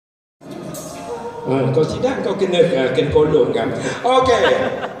Kalau tidak, kau kena kolong kan. Okey,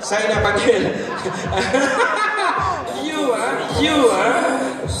 saya nak panggil. You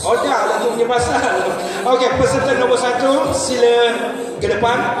Oh dah lah tu punya pasal. Okey, peserta nombor 1, sila ke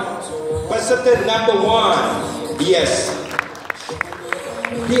depan. Peserta number 1. Yes.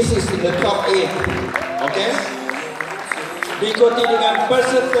 This is the top 8. Okay. Diikuti dengan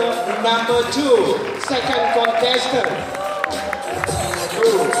peserta number 2, second contestant.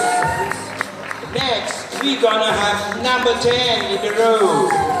 Next, we gonna have number 10 in the row.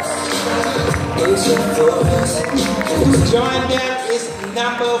 To join them is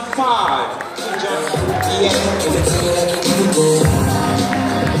number 5. Yes.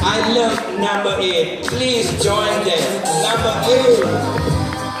 I love number 8. Please join them. Number 8.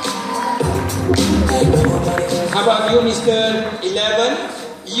 How about you, Mr. 11?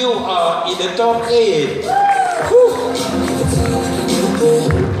 You are in the top 8.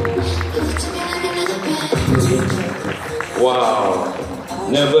 Wow.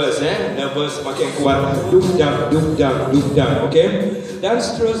 Nervous, Nervous makin kuat. Duk-dang. Okay? Dan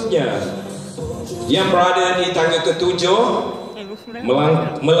seterusnya, yang berada di tangga ke-7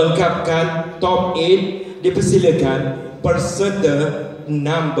 melengkapkan top 8, dipersilakan peserta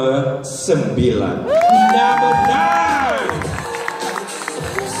number 9. Number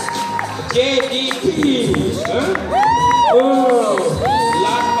 9, JDP.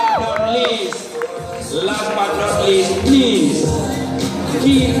 Last but not least, please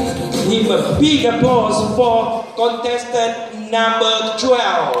give him a big applause for contestant number 12.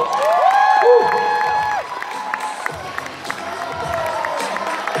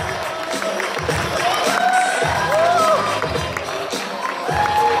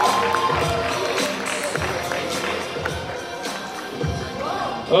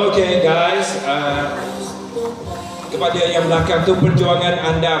 Okay guys, kepada yang belakang tu, perjuangan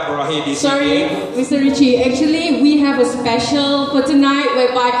anda berakhir di sini. Sorry, Mr. Richie. Actually, we have a special for tonight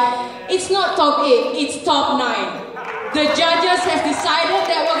whereby it's not top 8, it's top 9. The judges have decided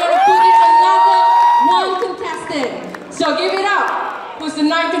that we're going to put in another 1 contestant. So give it up. Who's the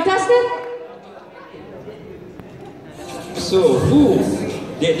 9th contestant? So who?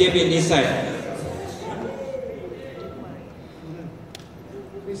 Dia will decide.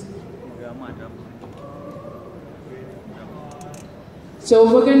 So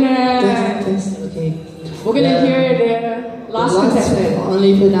we're gonna okay. We're gonna hear the last contestant.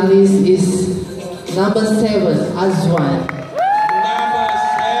 Only finalist is number 7, Azwan. Number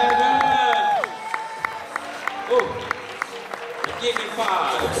 7. Oh, give me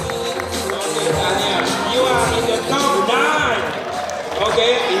 5. Okay, Tanya, you are in the top 9.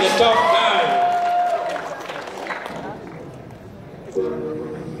 Okay, in the top 9.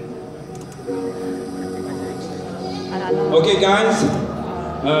 Okay, guys.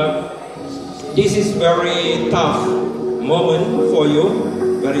 This is very tough moment for you.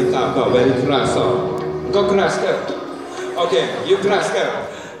 Very tough, very keras. Kau keras ke? Okay, you keras ke?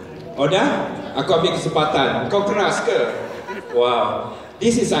 Oh dah? Aku ambil kesempatan. Kau keras ke? Wow.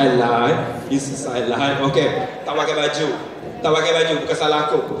 This is I like. Okay, tak pakai baju. Bukan salah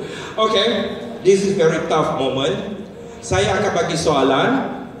aku. Okay, this is very tough moment. Saya akan bagi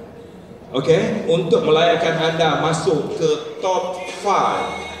soalan. Okay, untuk melayakkan anda masuk ke top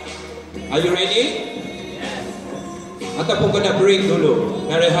 5. Are you ready? Ataupun kau nak break dulu,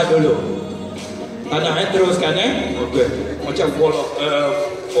 nak rehat dulu? Tak nak teruskan Okay. Macam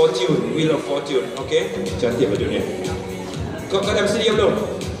Wheel of Fortune. Okay, cantik baju ni. Kau dah bersedia belum?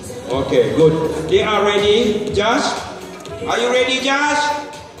 Okay, good. They are ready, Judge? Are you ready,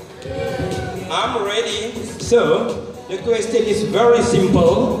 Judge? I'm ready. So, the question is very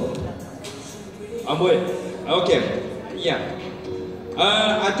simple. Amboi. Okay. Yeah.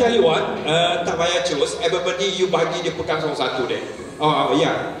 I tell you what, tak payah choose. Everybody you bagi dia pegang satu deh. Oh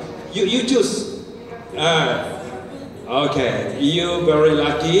yeah. You choose. Okay. You very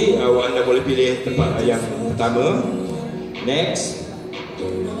lucky. Anda boleh pilih tempat yang pertama. Next.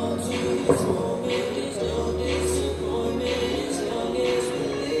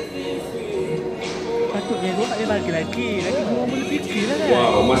 Patutnya tu tak ada laki-laki semua boleh fikir lah kan.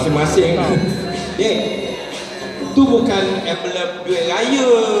 Wow, masing-masing. Dek, tu bukan envelope duit raya,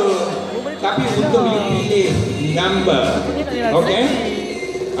 tapi untuk you pilih number. Okay?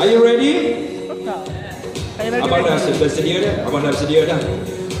 Are you ready? Abang dah bersedia dah.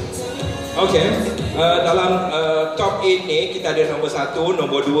 Okay. Dalam top 8 ni kita ada nombor 1,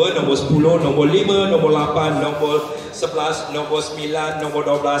 nombor 2, nombor 10, nombor 5, nombor 8, nombor 11, nombor 9, nombor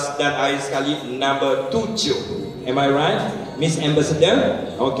 12 dan akhir sekali nombor 7. Am I right, Miss Ambassador?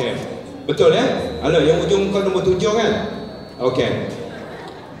 Okay. Betul Halo, yang ujung kau nombor 7 kan? Okay.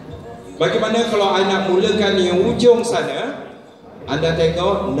 Bagaimana kalau anda nak mulakan yang ujung sana? Anda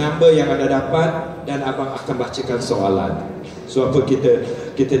tengok number yang anda dapat dan abang akan bacakan soalan. So apa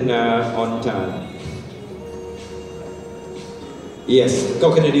kita nak on time. Yes, kau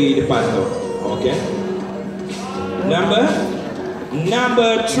kena di depan tu. Okay. Number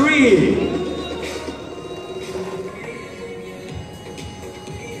 3.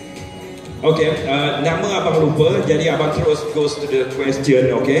 Okay, nama abang lupa, jadi abang terus goes to the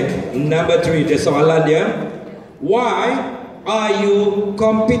question, okay? Number 3, the soalan dia. Why are you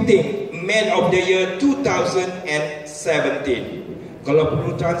competing Man of the Year 2017? Kalau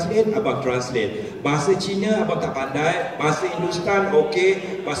perlu translate, abang translate. Bahasa Cina abang tak pandai, bahasa Hindustan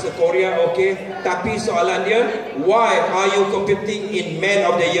okay, bahasa Korea okay. Tapi soalan dia, why are you competing in Man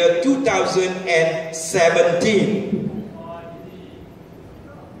of the Year 2017?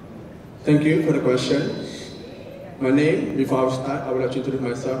 Thank you for the question. My name, before I start, I would like to introduce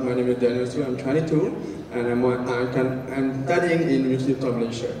myself. My name is Daniel Su. I'm 22, and I'm studying in University of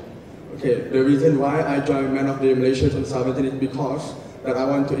Malaysia. Okay, the reason why I joined Man of the Year Malaysia 2017 is because that I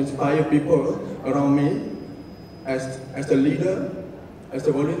want to inspire people around me as a leader, as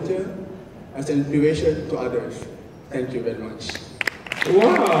a volunteer, as an inspiration to others. Thank you very much.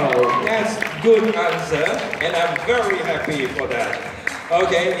 Wow, that's good answer, and I'm very happy for that.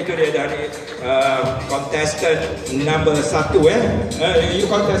 Okay, itu dia dari contestant number 1 you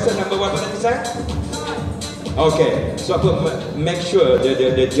contestant number 1 pada saya? Okay, so make sure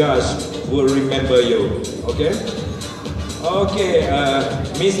the judge will remember you. Okay. Okay,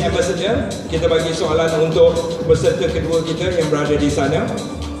 Miss Ambassador, kita bagi soalan untuk peserta kedua kita yang berada di sana.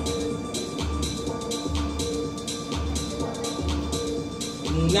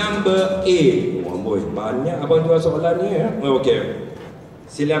 Number 8. Oh boy, banyak abang jual soalan ni ya. Okay.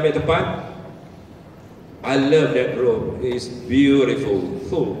 Sila ambil tempat. I love that robe. It's beautiful.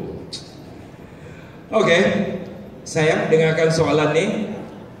 Okay. Sayang, dengarkan soalan ni.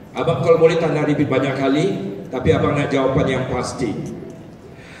 Abang kalau boleh tak nak repeat banyak kali, tapi abang nak jawapan yang pasti.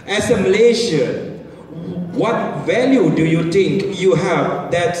 As a Malaysian, what value do you think you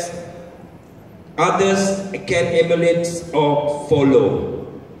have that others can emulate or follow?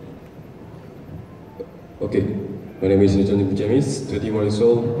 Okay, my name is Johnny James, 21 years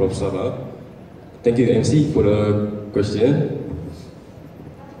old, from Sabah. Thank you, MC, for the question.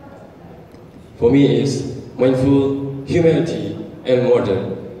 For me, it's mindful, humanity, and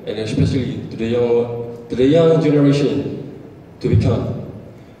modern, and especially to the young generation to become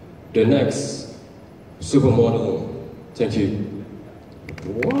the next supermodel. Thank you.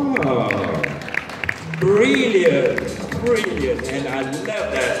 Wow, brilliant, and I love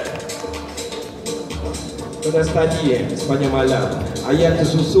that. Kau dah study sepanjang malam. Ayat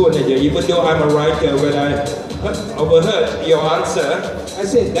tersusun aja. Even though I'm a writer, when I overheard your answer, I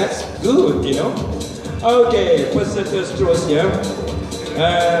said that's good, you know. Okay, peserta seterusnya.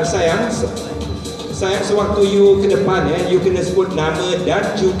 Sayang, sewaktu you ke depan you kena sebut nama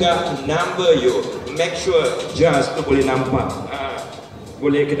dan juga number you. Make sure judge tu boleh nampak.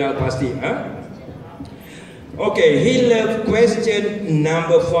 Boleh kenal pasti. Okay, he love question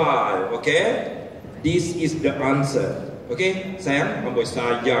number 5. Okay. This is the answer. Okay, sayang, amboi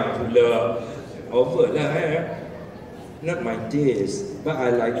sayang pula. Over lah Not my taste, but I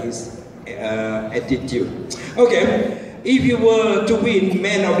like his attitude. Okay, if you were to win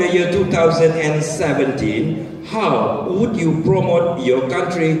Man of the Year 2017, how would you promote your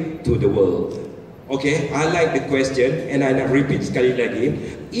country to the world? Okay, I like the question, and I nak repeat sekali lagi.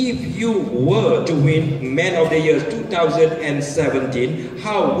 If you were to win Man of the Year 2017,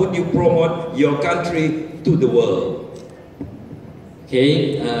 how would you promote your country to the world?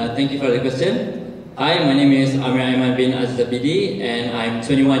 Okay, thank you for the question. Hi, my name is Amir Aiman bin Aziz Abidi, and I'm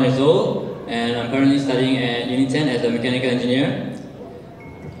 21 years old, and I'm currently studying at Uni 10 as a mechanical engineer.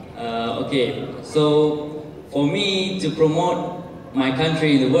 Okay, so for me to promote my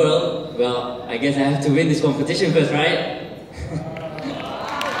country in the world, well, I guess I have to win this competition first, right?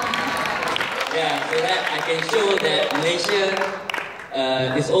 Yeah, so that I can show that Malaysia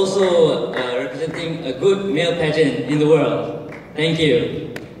is also representing a good male pageant in the world. Thank you.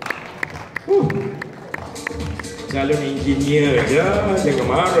 Calon engineer je, jangan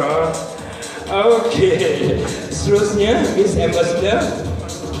marah. Okay, seterusnya Miss Ambassador.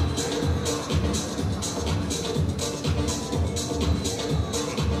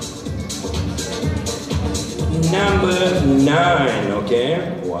 Number 9, okay?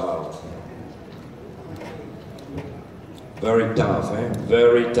 Wow. Very tough,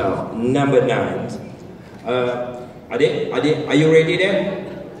 Very tough. Number 9. Adik, are you ready there?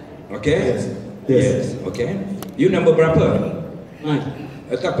 Okay? Yes. Okay. You number berapa? 9.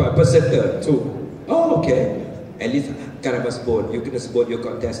 Apa peserta? 2. Oh, okay. At least kan apa sebut, you kena sebut your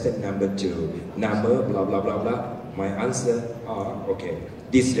contestant number 2. Nama, blah blah blah blah. My answer, okay.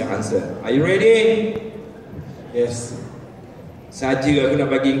 This is the answer. Are you ready? Yes. Saja aku nak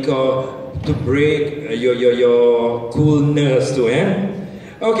bagi kau to break your coolness tu,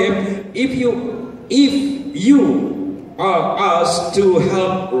 Okay. If you are asked to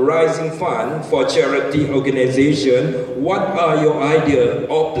help raising fund for charity organization, what are your idea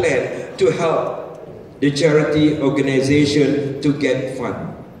or plan to help the charity organization to get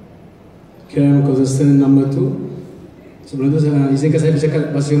fund? Okay, contestant number 2. Sebelum tu izinkan saya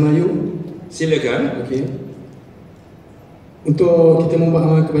bercakap bahasa Melayu. Silakan. Okay. Untuk kita membuat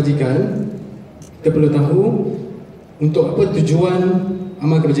amal kebajikan, kita perlu tahu untuk apa tujuan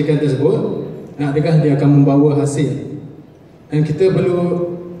amal kebajikan tersebut, dan adakah dia akan membawa hasil. Dan kita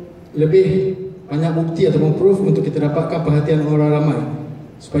perlu lebih banyak bukti ataupun proof untuk kita dapatkan perhatian orang ramai,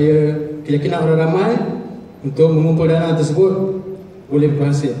 supaya keyakinan orang ramai untuk mengumpul dana tersebut boleh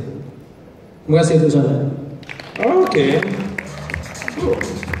berhasil. Terima kasih untuk soalan. Okay.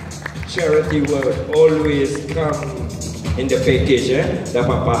 Charity work always come in the package,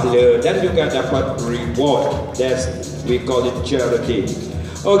 dapat pahala dan juga dapat reward. That's we call it charity.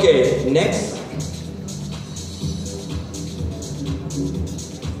 Okay, next.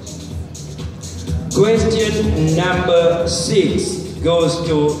 Question number 6 goes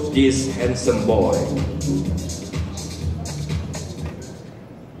to this handsome boy.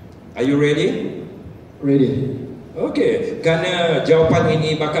 Are you ready? Ready. Okey, kerana jawapan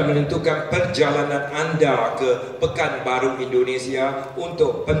ini bakal menentukan perjalanan anda ke Pekanbaru Indonesia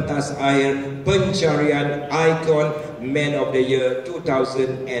untuk pentas akhir pencarian ikon Man of the Year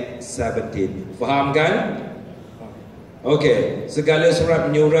 2017. Faham kan? Okey, segala surat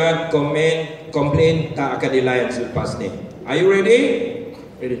menyurat, komen, komplain tak akan dilayan selepas ni. Are you ready?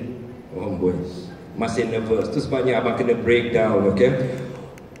 Ready. Oh boy, masih nervous. Tu sebabnya abang kena breakdown, okay?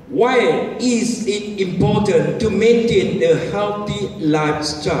 Why is it important to maintain a healthy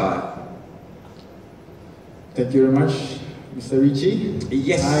lifestyle? Thank you very much, Mr. Richie.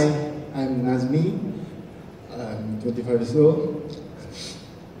 Yes. Hi, I'm Nazmi. I'm 25 years old.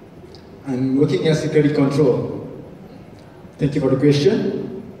 I'm working as security control. Thank you for the question.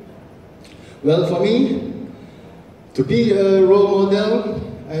 Well, for me, to be a role model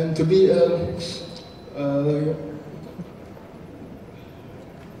and to be a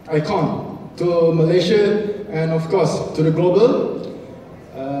icon to Malaysia and of course to the global,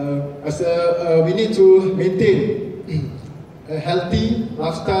 we need to maintain a healthy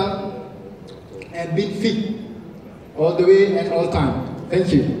lifestyle and be fit all the way and all time.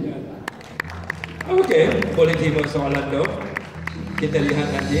 Thank you. Okay, boleh terima soalan tu. Kita lihat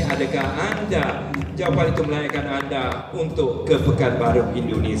nanti adakah anda jawapan itu melayakan anda untuk ke Pekanbaru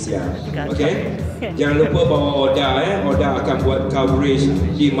Indonesia. Okay? Jangan lupa bawa Oda, Oda akan buat coverage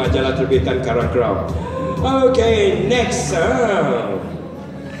di majalah terbitan Karang Crown. Okay, next.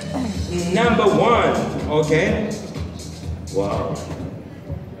 Number 1. Okay. Wow.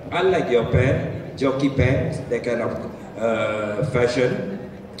 I like your pants, jockey pants, that kind of fashion.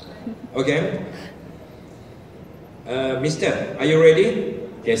 Okay. Mister, are you ready?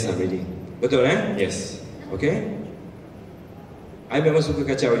 Yes, I'm ready. Betul Yes. Okay. I memang suka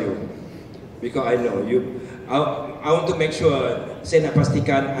kacau you, because I know you. I want to make sure, saya nak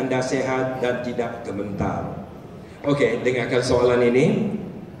pastikan anda sehat dan tidak gementar. Okay, dengarkan soalan ini.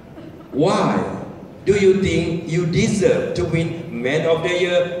 Why do you think you deserve to win Man of the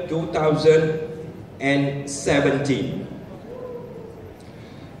Year 2017?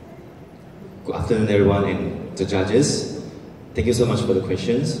 Good afternoon, everyone, and the judges. Thank you so much for the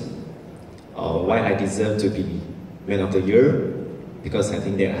questions. Why I deserve to be Man of the Year? Because I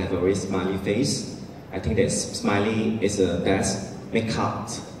think that I have a very smiley face. I think that smiley is the best makeup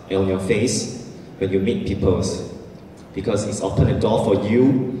on your face when you meet people, because it's open a door for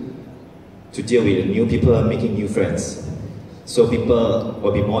you to deal with new people, making new friends. So people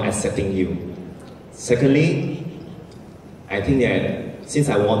will be more accepting you. Secondly, I think that since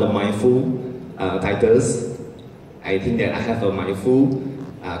I won the mindful titles, I think that I have a mindful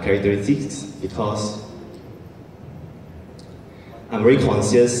characteristics, because I'm very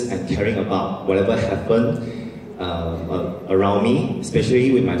conscious and caring about whatever happened around me,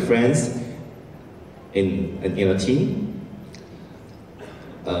 especially with my friends in a team.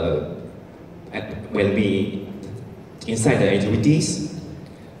 When we inside the activities,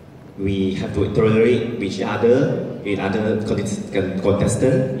 we have to tolerate each other with other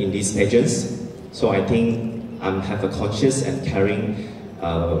contestants in these pageants. So I think I have a conscious and caring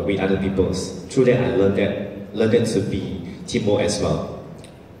with other people. Through that, I learned that to be teamwork as well.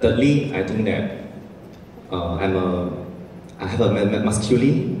 Thirdly, I think that I have a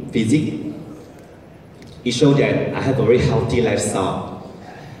masculine physique. It shows that I have a very healthy lifestyle.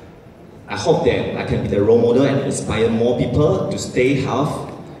 I hope that I can be the role model and inspire more people to stay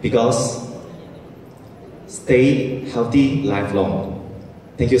healthy, because stay healthy lifelong.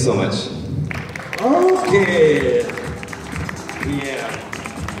 Thank you so much. Okay. Yeah.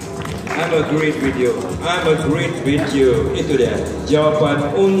 I'm agreed with you. I'm agreed with you. Itu dia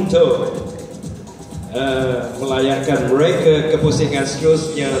jawapan untuk melayakkan mereka ke pusingan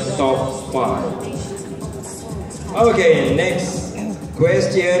seterusnya top 5. Okay, next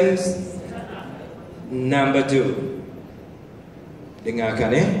question number 2.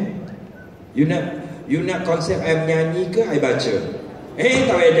 Dengarkan You nak konsep I menyanyi ke I baca?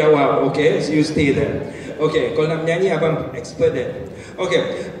 Tak payah jawab. Okay, so you stay there. Okay, kalau nak menyanyi abang expert there.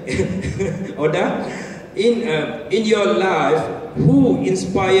 Okay. Oda, in your life, who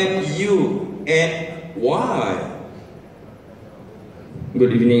inspired you and why?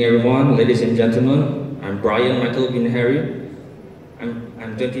 Good evening, everyone, ladies and gentlemen. I'm Brian Michael bin Harry.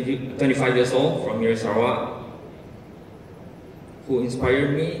 I'm 25 years old from here, Sarawak. Who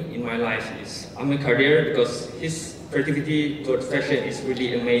inspired me in my life is Ahmed Kadir, because his creativity towards fashion is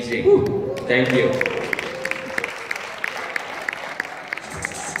really amazing. Thank you.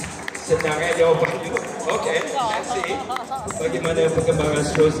 Senang jawapan you. Okay, let's see bagaimana perkembangan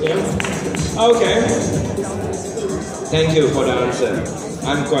seterusnya. Okay, thank you for the answer.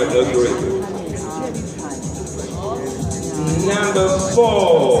 I'm quite agree. Number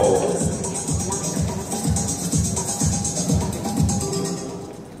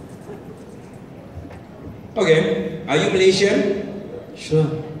 4. Okay, are you Malaysian? Sure.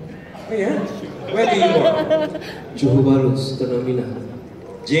 Oh yeah? Where do you work? Johor Bahru, Sultan Aminah.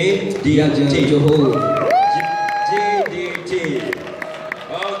 JDT. Johor. JDT.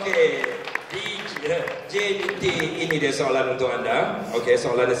 Okay. JDT, ini dia soalan untuk anda. Okay,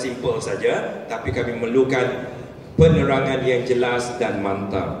 soalan simple saja, tapi kami memerlukan penerangan yang jelas dan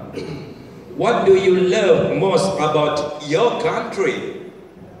mantap. What do you love most about your country?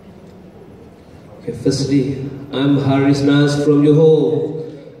 Okay, firstly, I'm Haris Nas from Johor.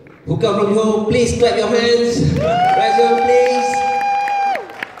 Who come from Johor? Please clap your hands. Raise your hand, please.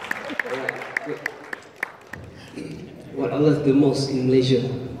 What I love the most in Malaysia?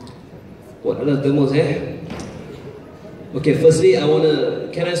 What I love the most, Okay, firstly,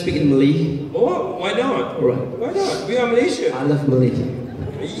 can I speak in Malay? Oh, why not? Alright. Why not? We are Malaysian. I love Malay.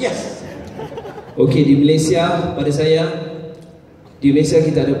 Yes. Okay, di Malaysia, pada saya, di Malaysia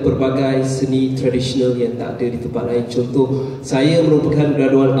kita ada pelbagai seni tradisional yang tak ada di tempat lain. Contoh, saya merupakan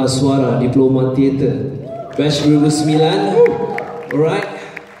graduan Aswara, Diploma Teater, batch 2009. Alright.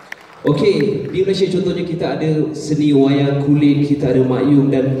 Okay, di Malaysia contohnya kita ada seni wayang kulit, kita ada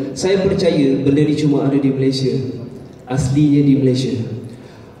makyum, dan saya percaya benda ni cuma ada di Malaysia. Aslinya di Malaysia.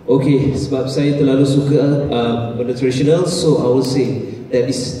 Okay, sebab saya terlalu suka benda tradisional, so I will say that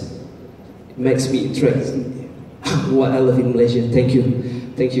this makes me attract what I love in Malaysia. Thank you.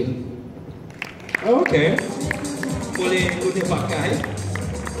 Thank you. Okay. Boleh guna pakai.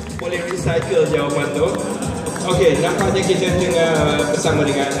 Boleh recycle jawapan tu. Okay, nampaknya kita tengah bersama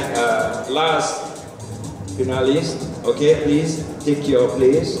dengan last finalist. Okay, please take your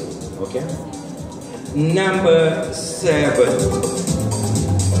place. Okay. Number 7.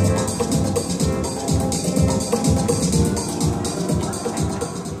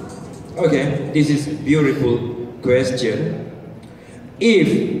 Okay, this is beautiful question.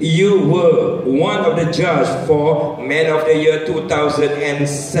 If you were one of the judge for Man of the Year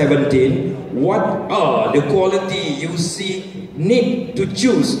 2017, what are the quality you see need to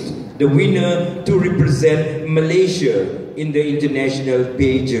choose the winner to represent Malaysia in the international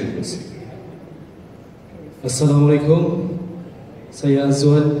pageants? Assalamualaikum. Saya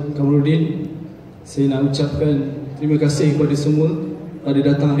Azwan Kamarudin. Saya nak ucapkan terima kasih kepada semua pada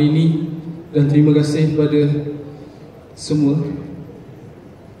datang hari ini, dan terima kasih kepada semua.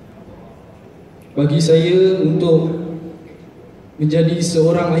 Bagi saya, untuk menjadi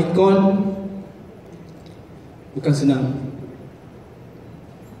seorang ikon bukan senang.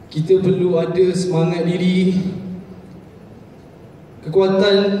 Kita perlu ada semangat diri,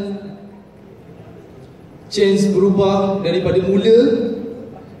 kekuatan, chance berubah daripada mula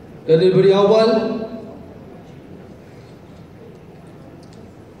dan daripada awal.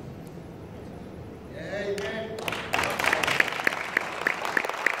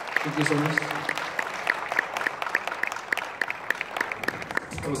 Thank you so much.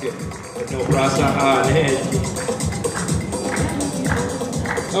 Okay, penuh perasaan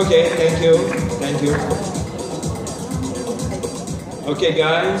Okay, thank you. Okay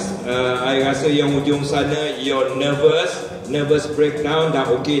guys, I rasa yang ujung sana you're nervous breakdown dah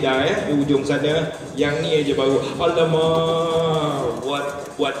okay dah di ujung sana. Yang ni aja baru alamak,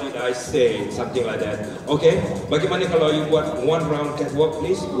 what did I say, something like that. Okay, bagaimana kalau you buat one round catwalk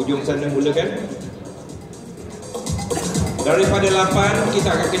please, ujung sana mulakan. Daripada 8 kita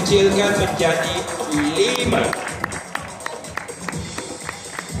akan kecilkan menjadi 5.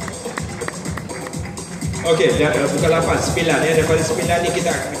 Okey, bukan 8, 9 ya. Daripada 9 ni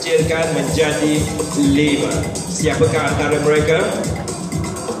kita akan kecilkan menjadi 5. Siapakah antara mereka?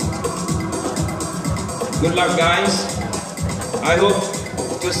 Good luck guys. I hope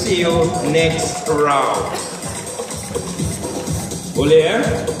to see you next round. Boleh ya?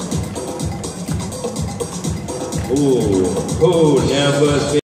 Nervous.